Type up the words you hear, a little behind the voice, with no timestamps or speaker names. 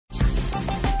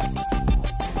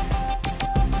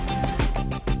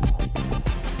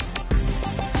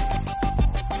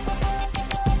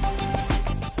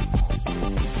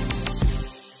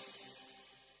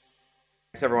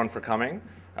Thanks everyone for coming.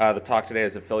 The talk today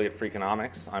is Affiliate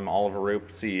Freakonomics. I'm Roup,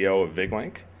 CEO of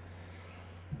VigLink.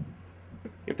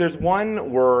 If there's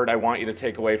one word I want you to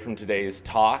take away from today's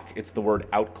talk, it's the word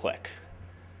outclick.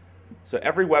 So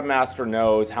every webmaster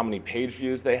knows how many page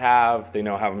views they have, they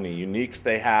know how many uniques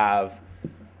they have,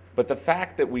 but the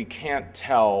fact that we can't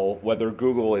tell whether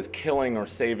Google is killing or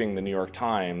saving the New York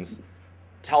Times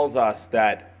tells us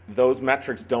that those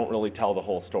metrics don't really tell the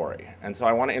whole story. And so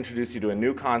I want to introduce you to a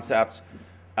new concept,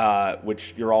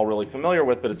 which you're all really familiar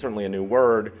with, but it's certainly a new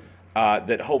word,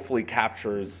 that hopefully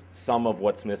captures some of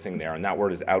what's missing there, and that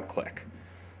word is outclick.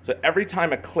 So every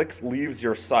time a click leaves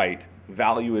your site,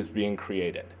 value is being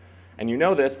created. And you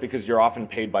know this because you're often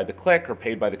paid by the click or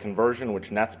paid by the conversion,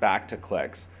 which nets back to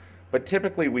clicks. But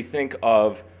typically we think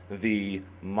of the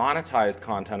monetized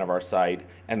content of our site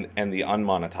and the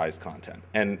unmonetized content.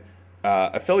 And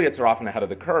affiliates are often ahead of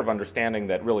the curve, understanding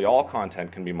that really all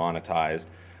content can be monetized,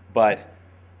 but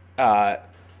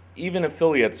even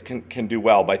affiliates can do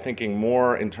well by thinking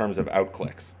more in terms of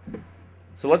outclicks.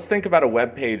 So let's think about a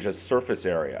web page as surface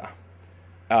area.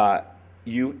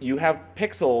 You have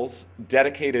pixels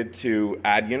dedicated to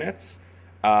ad units,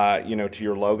 to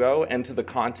your logo, and to the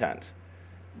content.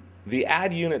 The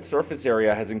ad unit surface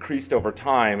area has increased over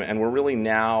time, and we're really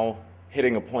now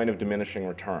hitting a point of diminishing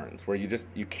returns, where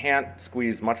you can't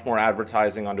squeeze much more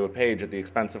advertising onto a page at the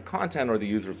expense of content, or the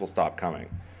users will stop coming.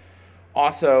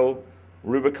 Also,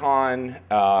 Rubicon,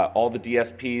 all the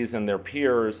DSPs and their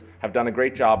peers have done a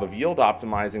great job of yield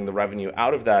optimizing the revenue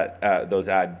out of those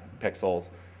ad pixels.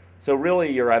 So really,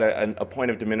 you're at a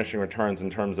point of diminishing returns in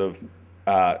terms of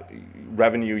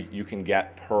revenue you can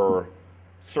get per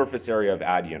surface area of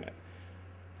ad unit.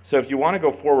 So if you want to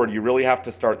go forward, you really have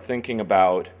to start thinking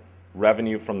about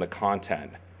revenue from the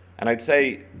content. And I'd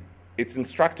say it's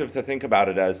instructive to think about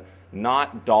it as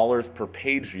not dollars per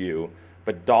page view,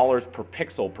 but dollars per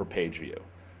pixel per page view.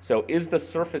 So is the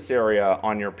surface area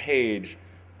on your page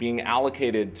being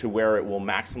allocated to where it will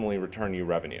maximally return you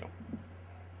revenue?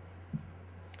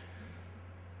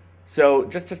 So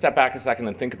just to step back a second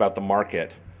and think about the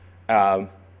market,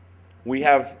 we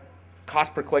have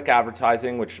cost per click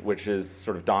advertising, which is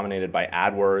sort of dominated by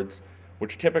AdWords,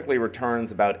 which typically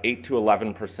returns about 8 to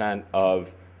 11%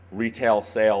 of retail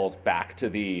sales back to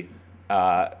the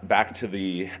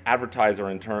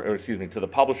advertiser to the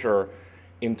publisher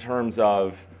in terms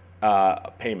of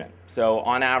payment. So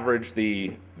on average,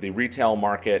 the retail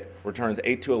market returns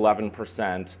 8 to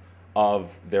 11%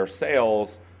 of their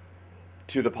sales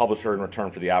to the publisher in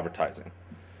return for the advertising.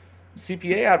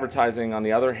 CPA advertising, on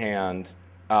the other hand,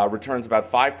 returns about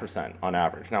 5% on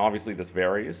average. Now, obviously, this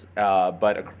varies,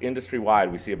 but industry-wide,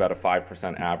 we see about a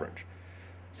 5% average.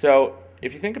 So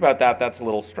if you think about that, that's a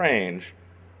little strange.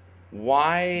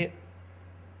 Why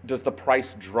does the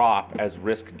price drop as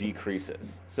risk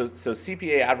decreases? So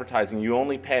CPA advertising, you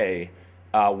only pay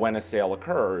when a sale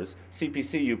occurs.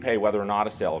 CPC, you pay whether or not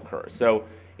a sale occurs. So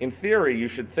in theory, you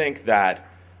should think that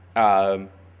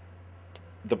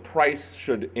the price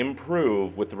should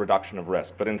improve with the reduction of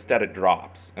risk, but instead it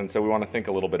drops. And so we want to think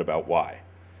a little bit about why.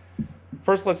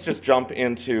 First, let's just jump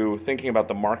into thinking about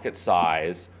the market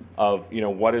size of,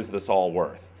 what is this all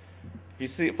worth?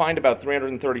 If you find about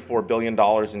 $334 billion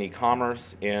in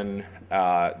e-commerce in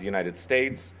the United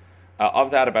States, of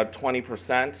that about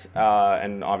 20%,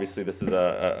 and obviously this is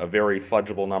a very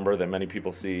fudgeable number that many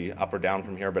people see up or down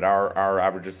from here, but our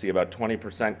averages see about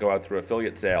 20% go out through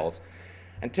affiliate sales.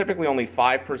 And typically only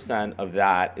 5% of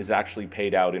that is actually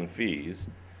paid out in fees.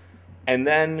 And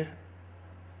then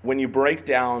when you break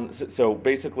down, so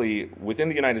basically within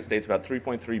the United States, about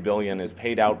 $3.3 billion is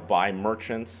paid out by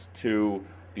merchants to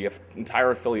the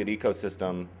entire affiliate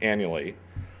ecosystem annually.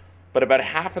 But about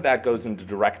half of that goes into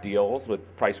direct deals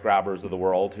with price grabbers of the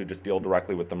world who just deal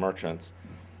directly with the merchants.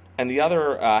 And the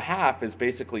other half is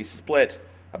basically split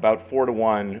about 4 to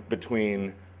 1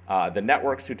 between the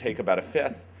networks, who take about a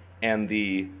fifth, and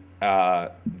the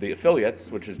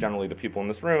affiliates, which is generally the people in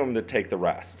this room, that take the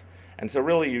rest. And so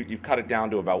really you've cut it down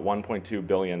to about 1.2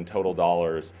 billion total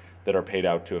dollars that are paid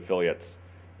out to affiliates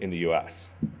in the US.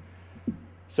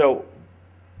 So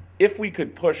if we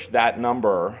could push that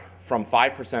number from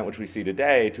 5%, which we see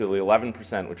today, to the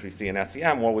 11%, which we see in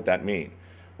SEM, what would that mean?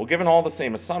 Well, given all the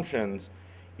same assumptions,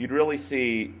 you'd really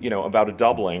see about a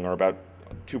doubling, or about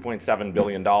 $2.7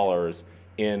 billion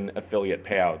in affiliate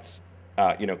payouts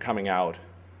coming out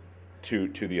to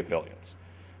the affiliates.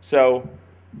 So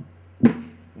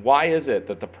why is it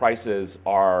that the prices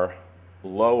are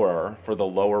lower for the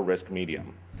lower risk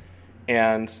medium?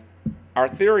 And our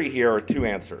theory here are two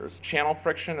answers: channel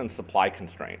friction and supply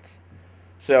constraints.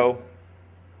 So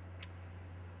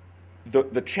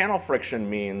the channel friction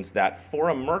means that for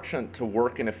a merchant to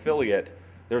work in affiliate,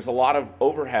 there's a lot of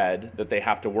overhead that they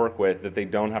have to work with that they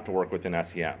don't have to work with in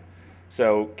SEM.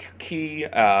 So key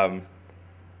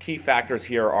factors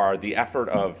here are the effort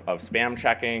of spam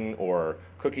checking or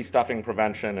cookie stuffing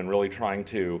prevention and really trying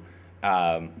to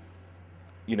throw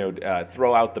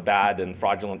out the bad and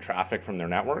fraudulent traffic from their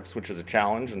networks, which is a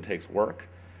challenge and takes work.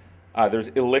 There's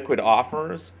illiquid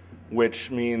offers,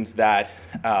 which means that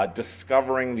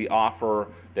discovering the offer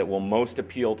that will most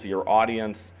appeal to your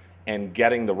audience and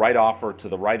getting the right offer to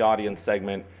the right audience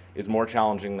segment is more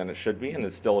challenging than it should be, and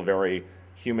is still a very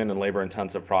human and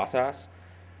labor-intensive process.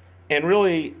 And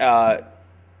really, the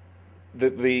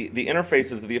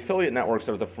interfaces of the affiliate networks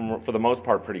are, for the most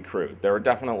part, pretty crude. There are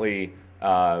definitely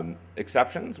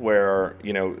exceptions where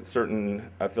certain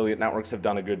affiliate networks have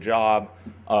done a good job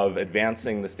of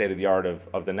advancing the state of the art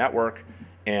of the network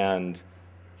and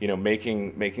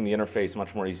making the interface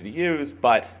much more easy to use.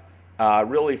 But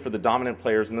really, for the dominant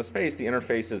players in the space, the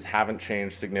interfaces haven't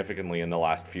changed significantly in the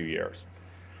last few years.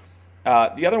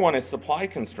 The other one is supply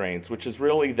constraints, which is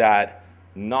really that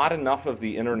not enough of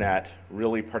the internet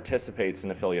really participates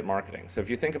in affiliate marketing. So if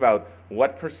you think about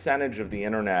what percentage of the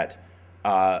internet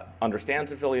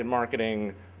understands affiliate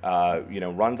marketing,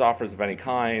 runs offers of any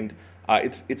kind,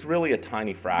 it's really a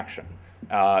tiny fraction.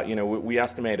 We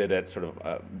estimate it at sort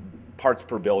of parts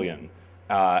per billion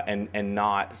and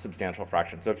not substantial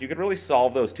fraction. So if you could really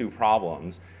solve those two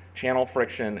problems, channel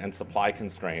friction and supply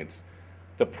constraints,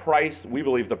 we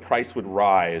believe the price would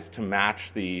rise to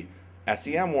match the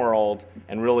SEM world,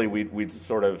 and really we'd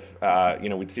sort of,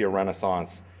 we'd see a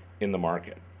renaissance in the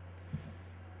market.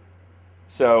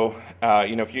 So,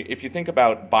 if you think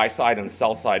about buy-side and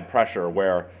sell-side pressure,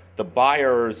 where the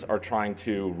buyers are trying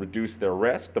to reduce their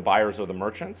risk, the buyers are the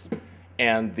merchants,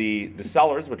 and the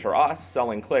sellers, which are us,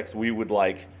 selling clicks, we would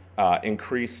like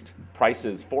increased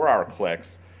prices for our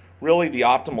clicks. Really, the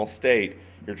optimal state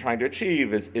you're trying to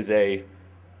achieve is a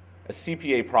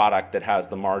CPA product that has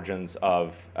the margins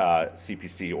of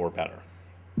CPC or better.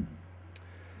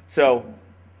 So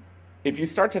if you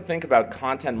start to think about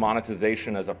content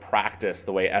monetization as a practice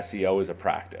the way SEO is a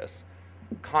practice,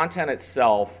 content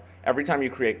itself, every time you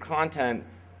create content,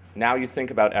 now you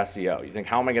think about SEO. You think,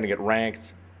 how am I going to get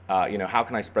ranked? How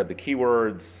can I spread the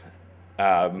keywords?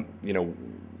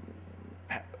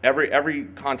 Every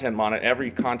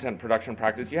content production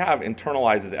practice you have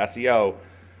internalizes SEO.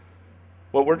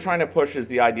 What we're trying to push is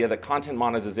the idea that content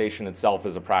monetization itself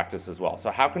is a practice as well.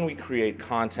 So how can we create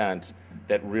content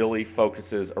that really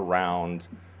focuses around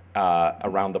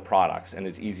the products and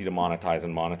is easy to monetize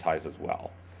and monetize as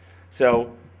well?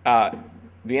 So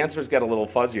the answers get a little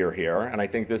fuzzier here, and I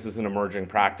think this is an emerging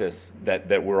practice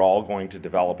that we're all going to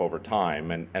develop over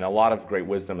time, and a lot of great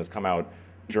wisdom has come out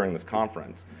during this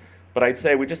conference. But I'd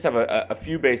say we just have a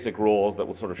few basic rules that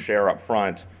we'll sort of share up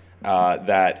front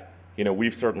that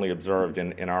we've certainly observed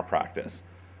in our practice.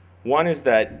 One is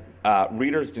that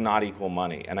readers do not equal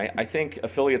money, and I think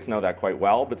affiliates know that quite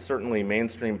well, but certainly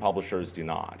mainstream publishers do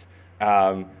not.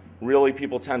 Really,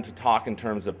 people tend to talk in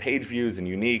terms of page views and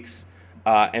uniques,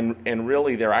 and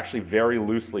really they're actually very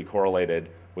loosely correlated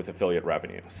with affiliate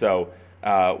revenue. So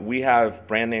we have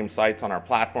brand name sites on our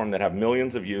platform that have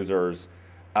millions of users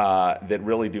that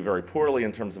really do very poorly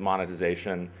in terms of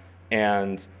monetization,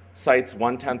 and sites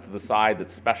 1/10 of the size that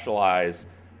specialize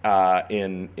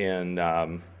in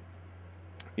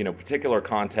particular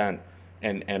content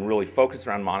and really focus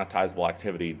around monetizable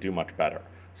activity do much better.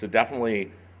 So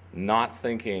definitely not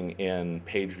thinking in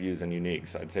page views and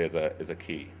uniques, I'd say, is a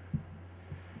key.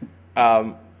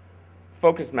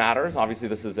 Focus matters. Obviously,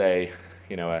 this is a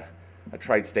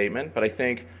trite statement, but I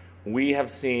think we have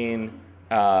seen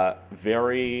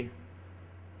very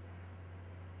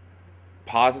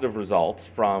positive results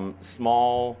from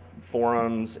small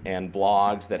forums and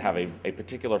blogs that have a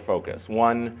particular focus.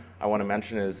 One I want to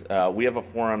mention is we have a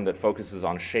forum that focuses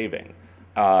on shaving,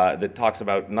 that talks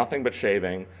about nothing but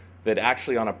shaving, that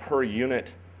actually on a per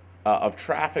unit of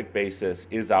traffic basis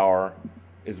is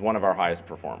one of our highest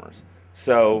performers.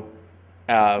 So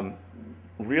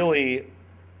really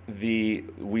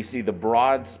we see the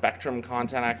broad spectrum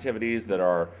content activities that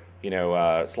are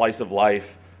slice of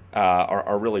life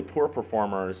are really poor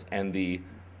performers, and the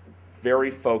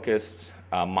very focused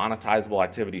monetizable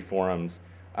activity forums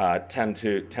tend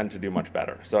to do much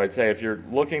better. So I'd say if you're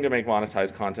looking to make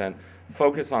monetized content,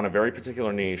 focus on a very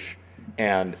particular niche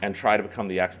and try to become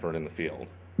the expert in the field.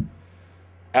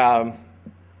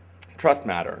 Trust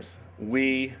matters.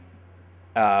 We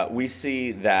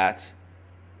see that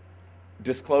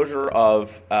disclosure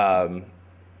of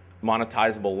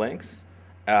monetizable links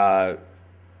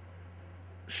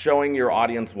showing your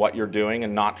audience what you're doing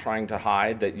and not trying to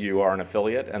hide that you are an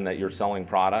affiliate and that you're selling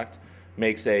product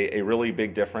makes a really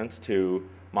big difference to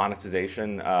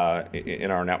monetization in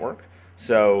our network.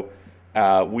 So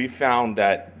we found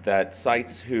that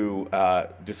sites who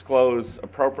disclose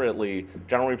appropriately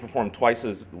generally perform twice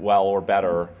as well or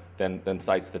better than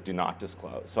sites that do not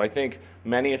disclose. So I think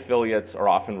many affiliates are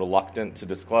often reluctant to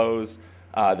disclose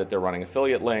that they're running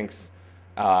affiliate links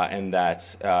and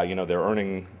that they're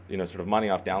earning sort of money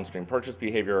off downstream purchase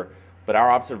behavior. But our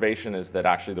observation is that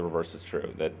actually the reverse is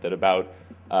true. That about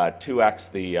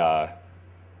 2x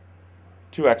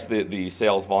the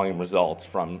sales volume results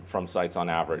from sites on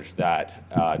average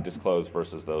that disclose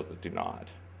versus those that do not.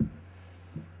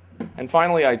 And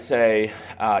finally, I'd say,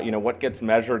 what gets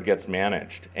measured gets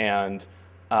managed. And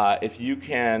if you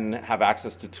can have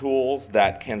access to tools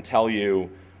that can tell you,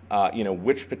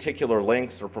 which particular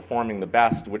links are performing the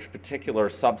best, which particular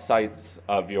subsites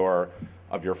of your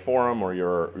forum or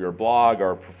your blog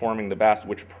are performing the best,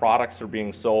 which products are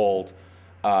being sold,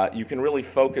 you can really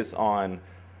focus on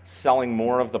selling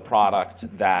more of the product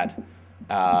that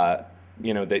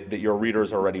that your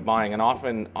readers are already buying. And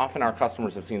often our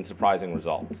customers have seen surprising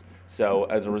results. So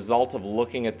as a result of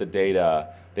looking at the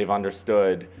data, they've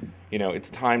understood, it's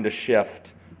time to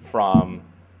shift from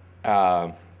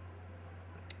what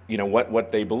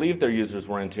they believed their users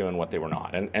were into and what they were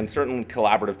not. And certain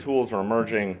collaborative tools are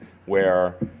emerging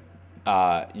where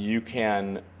you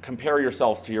can compare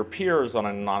yourselves to your peers on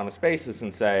an anonymous basis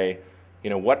and say,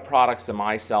 what products am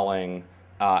I selling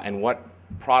and what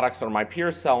products are my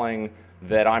peers selling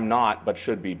that I'm not but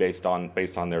should be based on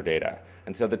their data.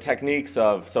 And so the techniques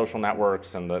of social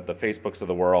networks and the Facebooks of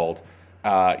the world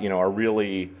are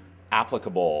really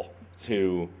applicable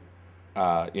to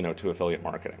to affiliate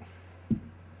marketing.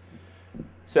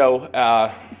 So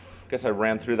I guess I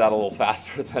ran through that a little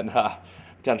faster than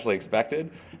potentially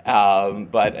expected.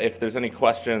 But if there's any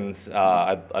questions,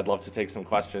 I'd love to take some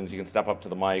questions. You can step up to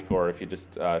the mic, or if you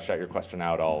just shout your question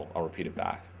out, I'll repeat it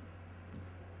back.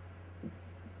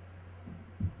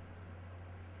 Can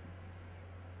you give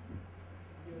us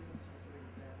some specific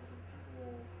examples of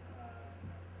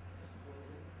people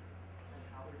disclosing and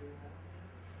how they're doing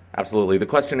that? Absolutely. The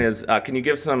question is, can you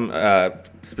give some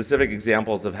specific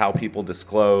examples of how people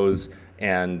disclose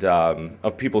and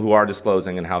of people who are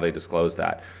disclosing and how they disclose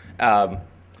that?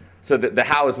 So the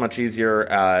how is much easier.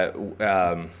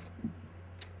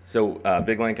 So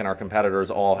VigLink and our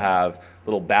competitors all have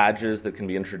little badges that can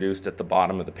be introduced at the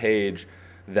bottom of the page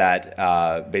that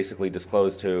basically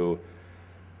disclose to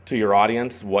your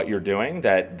audience what you're doing,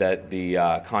 that the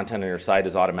content on your site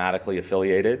is automatically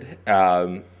affiliated.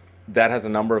 That has a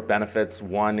number of benefits.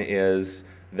 One is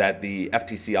that the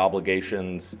FTC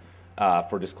obligations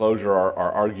for disclosure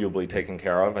are arguably taken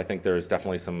care of. I think there's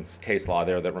definitely some case law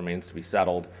there that remains to be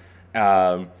settled.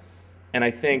 And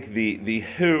I think the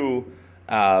who,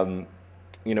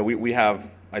 we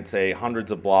have, I'd say,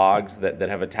 hundreds of blogs that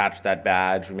have attached that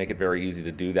badge. We make it very easy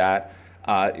to do that.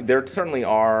 There certainly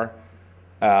are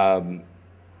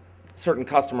certain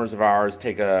customers of ours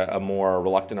take a more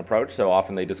reluctant approach. So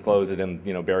often they disclose it in,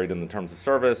 buried in the terms of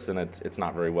service, and it's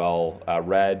not very well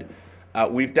read.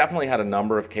 We've definitely had a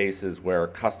number of cases where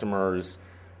customers,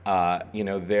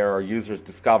 their users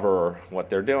discover what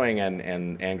they're doing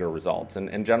and anger results.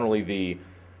 And generally the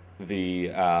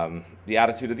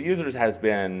attitude of the users has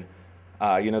been,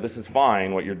 this is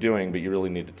fine what you're doing, but you really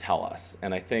need to tell us.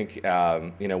 And I think,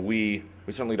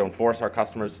 we certainly don't force our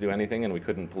customers to do anything, and we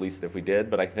couldn't police it if we did,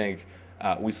 but I think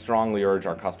we strongly urge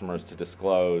our customers to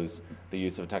disclose the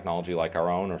use of technology like our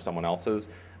own or someone else's,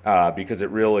 because it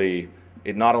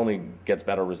not only gets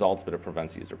better results, but it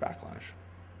prevents user backlash.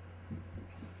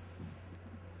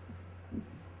 You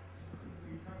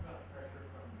talk about pressure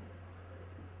from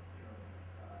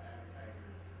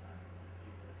advertisers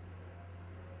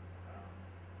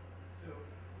so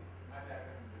my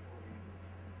background before being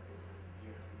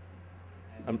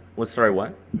in the Sorry,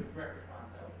 what? with direct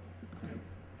response television, right?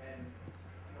 And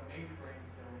major brands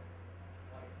don't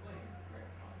like playing direct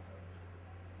response television.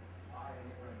 I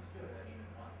never understood. I mean,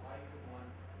 why you would want,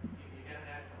 if you get a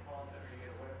national call center, you get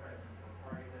a web presence, but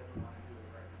Target doesn't want to do a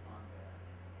direct response ad.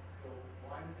 So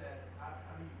why does that? How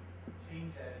do you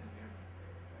change that in the gambling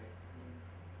space, right? I mean,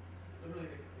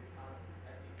 literally the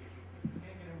concept. If you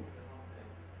can't get over the hump that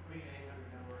putting an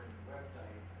 800 number in your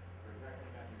website or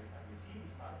directly on your TV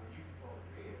spot where you control the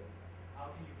creative, how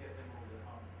can you get them over the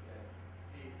hump that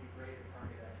it'd be great if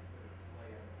Target actually put a display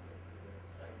on the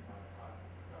site about a product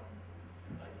from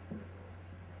the site is very cool.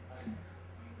 I mean,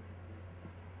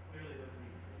 clearly those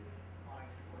need to be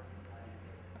clients you're working with. How do you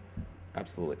get them?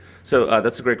 Absolutely. So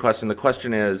that's a great question. The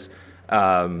question is,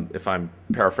 if I'm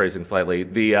paraphrasing slightly.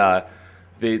 The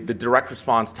direct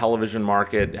response television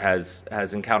market has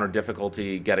encountered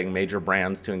difficulty getting major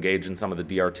brands to engage in some of the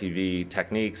DRTV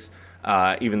techniques,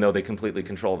 even though they completely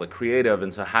control the creative.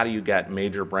 And so how do you get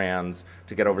major brands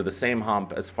to get over the same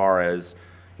hump as far as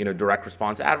direct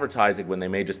response advertising when they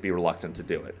may just be reluctant to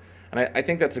do it? And I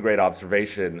think that's a great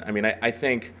observation. I mean, I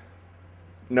think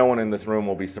no one in this room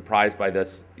will be surprised by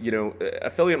this.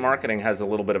 Affiliate marketing has a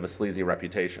little bit of a sleazy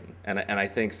reputation, and I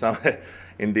think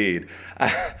indeed,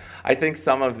 I think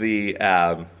some of the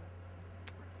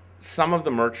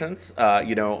merchants,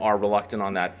 are reluctant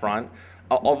on that front.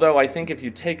 Although I think if you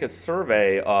take a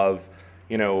survey of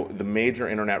the major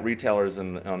internet retailers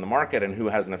on the market and who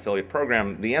has an affiliate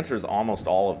program, the answer is almost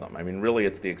all of them. I mean, really,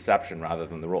 it's the exception rather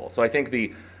than the rule. So I think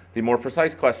the more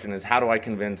precise question is, how do I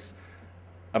convince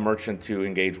a merchant to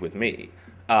engage with me?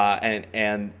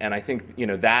 And I think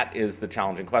that is the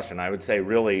challenging question. I would say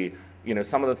really,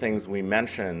 some of the things we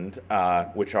mentioned,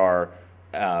 which are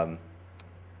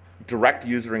direct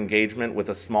user engagement with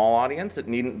a small audience. It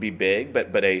needn't be big,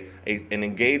 but an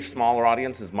engaged smaller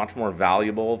audience is much more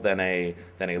valuable than a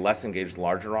less engaged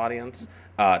larger audience.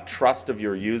 Trust of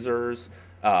your users,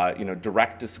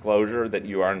 direct disclosure that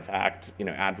you are in fact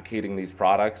advocating these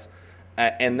products,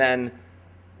 and then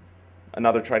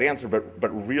another trite answer,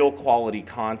 but real quality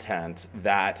content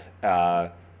that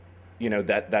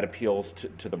that appeals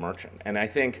to the merchant. And I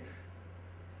think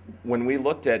when we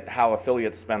looked at how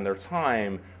affiliates spend their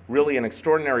time, really an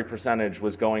extraordinary percentage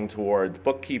was going towards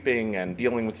bookkeeping and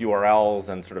dealing with URLs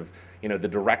and sort of the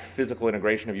direct physical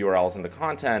integration of URLs into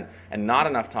content, and not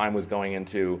enough time was going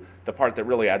into the part that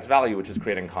really adds value, which is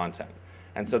creating content.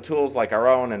 And so tools like our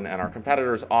own and our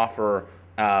competitors offer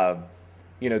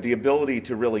the ability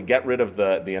to really get rid of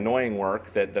the annoying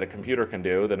work that a computer can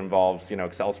do that involves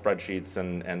Excel spreadsheets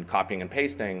and copying and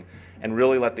pasting, and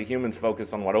really let the humans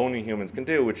focus on what only humans can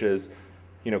do, which is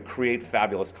create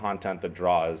fabulous content that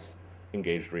draws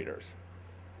engaged readers.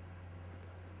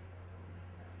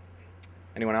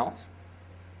 Anyone else?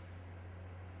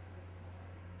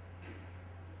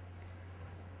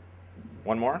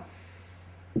 One more?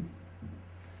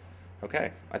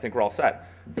 Okay, I think we're all set.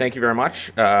 Thank you very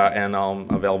much, and I'm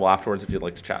available afterwards if you'd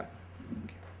like to chat.